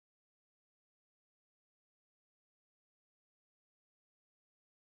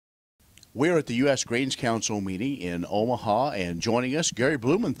We're at the U.S. Grains Council meeting in Omaha, and joining us, Gary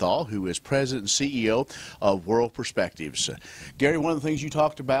Blumenthal, who is President and CEO of World Perspectives. Gary, one of the things you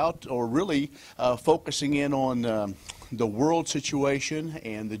talked about, or really focusing in on the world situation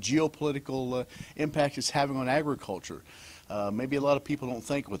and the geopolitical impact it's having on agriculture. Maybe a lot of people don't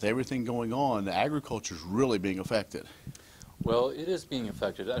think with everything going on, agriculture is really being affected. Well, it is being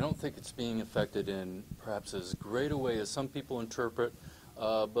affected. I don't think it's being affected in perhaps as great a way as some people interpret.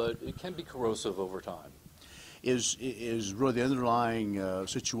 But it can be corrosive over time. Is really the underlying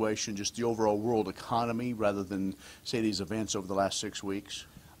situation just the overall world economy rather than, say, these events over the last 6 weeks?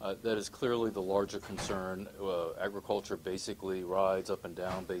 That is clearly the larger concern. Agriculture basically rides up and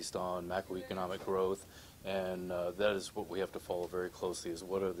down based on macroeconomic growth, and that is what we have to follow very closely, is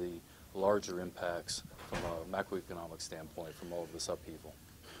what are the larger impacts from a macroeconomic standpoint from all of this upheaval.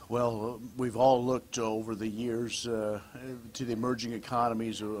 Well, we've all looked over the years to the emerging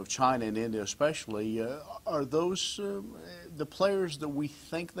economies of China and India especially. Are those the players that we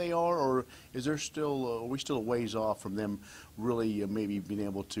think they are, or is there still, are we still a ways off from them really maybe being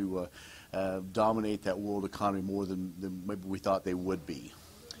able to dominate that world economy more than maybe we thought they would be?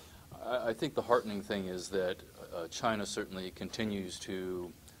 I think the heartening thing is that China certainly continues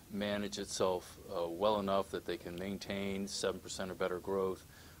to manage itself well enough that they can maintain 7% or better growth.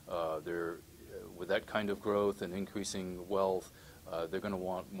 With that kind of growth and increasing wealth, they're going to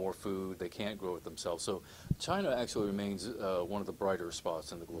want more food. They can't grow it themselves. So China actually remains one of the brighter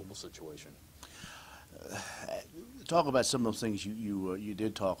spots in the global situation. Talk about some of those things you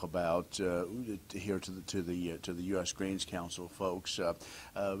did talk about here to the U.S. Grains Council folks.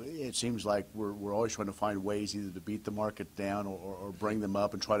 It seems like we're always trying to find ways either to beat the market down or bring them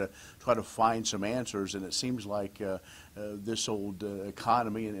up and try to find some answers. And it seems like this old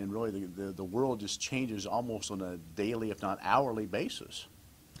economy and really the world just changes almost on a daily, if not hourly, basis.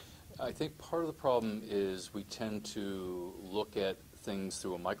 I think part of the problem is we tend to look at things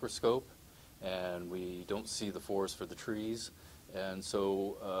through a microscope, and we don't see the forest for the trees. And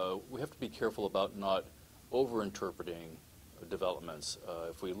so we have to be careful about not over-interpreting developments.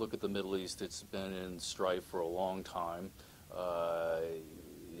 If we look at the Middle East, it's been in strife for a long time.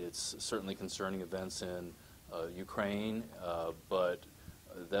 It's certainly concerning events in Ukraine, but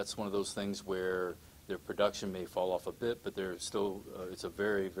that's one of those things where their production may fall off a bit, but they're still, it's a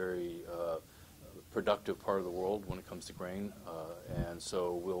very, very productive part of the world when it comes to grain, and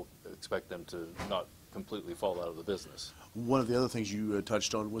so we'll expect them to not completely fall out of the business. One of the other things you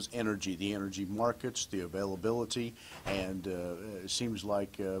touched on was energy, the energy markets, the availability, and it seems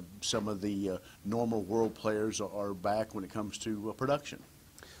like some of the normal world players are back when it comes to production.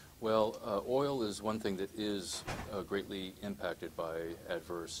 Well, oil is one thing that is greatly impacted by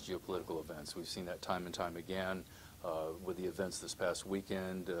adverse geopolitical events. We've seen that time and time again. With the events this past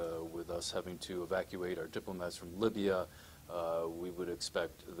weekend, with us having to evacuate our diplomats from Libya, we would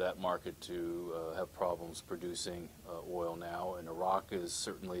expect that market to have problems producing oil now. And Iraq is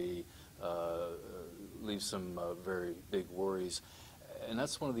certainly leaves some very big worries. And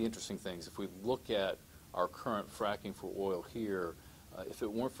that's one of the interesting things. If we look at our current fracking for oil here, if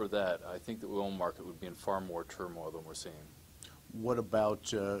it weren't for that, I think the oil market would be in far more turmoil than we're seeing. What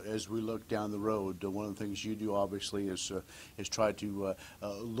about as we look down the road? One of the things you do obviously is try to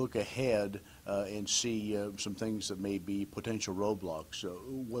look ahead and see some things that may be potential roadblocks.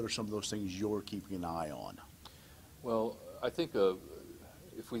 What are some of those things you're keeping an eye on? Well, I think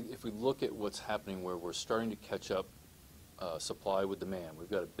if we look at what's happening, where we're starting to catch up supply with demand,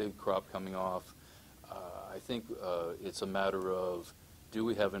 we've got a big crop coming off. I think it's a matter of, do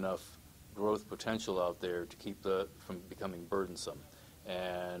we have enough growth potential out there to keep that from becoming burdensome?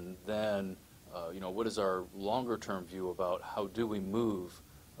 And then, what is our longer-term view about how do we move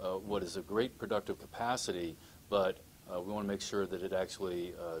what is a great productive capacity, but we want to make sure that it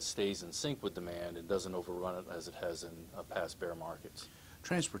actually stays in sync with demand and doesn't overrun it as it has in past bear markets.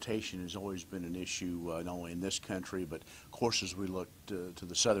 Transportation has always been an issue, not only in this country, but of course as we look to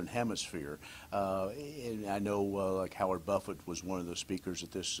the southern hemisphere. And I know like Howard Buffett was one of the speakers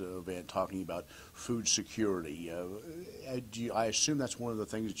at this event talking about food security. I assume that's one of the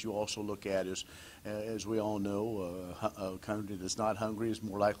things that you also look at is, as we all know, a country that's not hungry is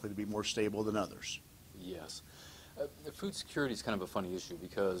more likely to be more stable than others. Yes. Food security is kind of a funny issue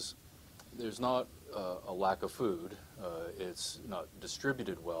because there's not a lack of food. It's not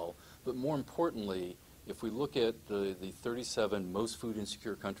distributed well. But more importantly, if we look at the 37 most food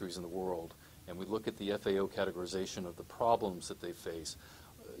insecure countries in the world, and we look at the FAO categorization of the problems that they face,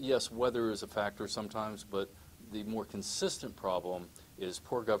 yes, weather is a factor sometimes, but the more consistent problem is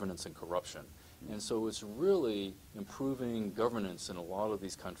poor governance and corruption. And so it's really improving governance in a lot of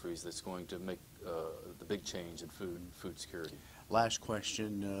these countries that's going to make the big change in food security. Last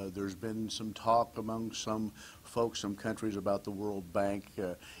question. There's been some talk among some folks, some countries about the World Bank,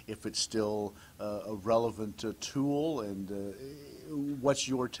 if it's still a relevant tool, and what's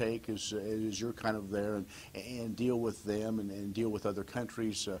your take as you're kind of there and deal with them and deal with other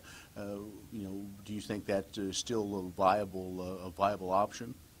countries? You know, do you think that is still a viable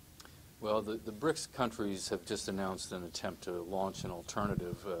option? Well, the BRICS countries have just announced an attempt to launch an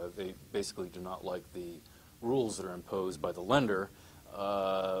alternative. They basically do not like the rules that are imposed by the lender,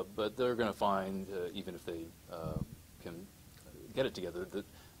 but they're going to find, even if they can get it together,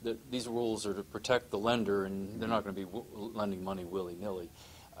 that these rules are to protect the lender, and they're not going to be lending money willy-nilly.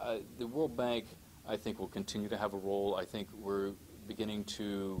 The World Bank, I think, will continue to have a role. I think we're beginning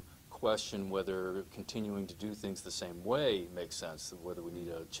to question whether continuing to do things the same way makes sense, whether we need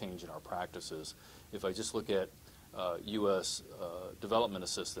a change in our practices. If I just look at U.S. development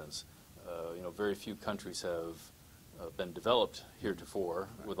assistance, you know, very few countries have been developed heretofore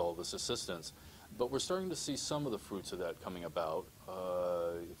with all this assistance, but we're starting to see some of the fruits of that coming about.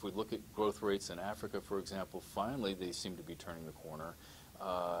 If we look at growth rates in Africa, for example, finally they seem to be turning the corner,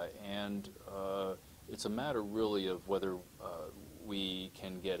 and it's a matter really of whether we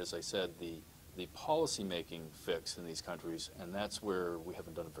can get, as I said, the policy making fix in these countries, and that's where we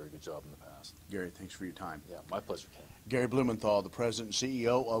haven't done a very good job in the past. Gary, thanks for your time. Yeah, my pleasure, Ken. Gary Blumenthal, the President and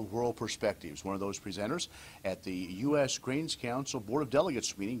CEO of World Perspectives, one of those presenters at the U.S. Greens Council Board of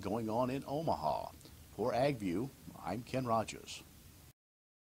Delegates meeting going on in Omaha. For AgView, I'm Ken Rahjes.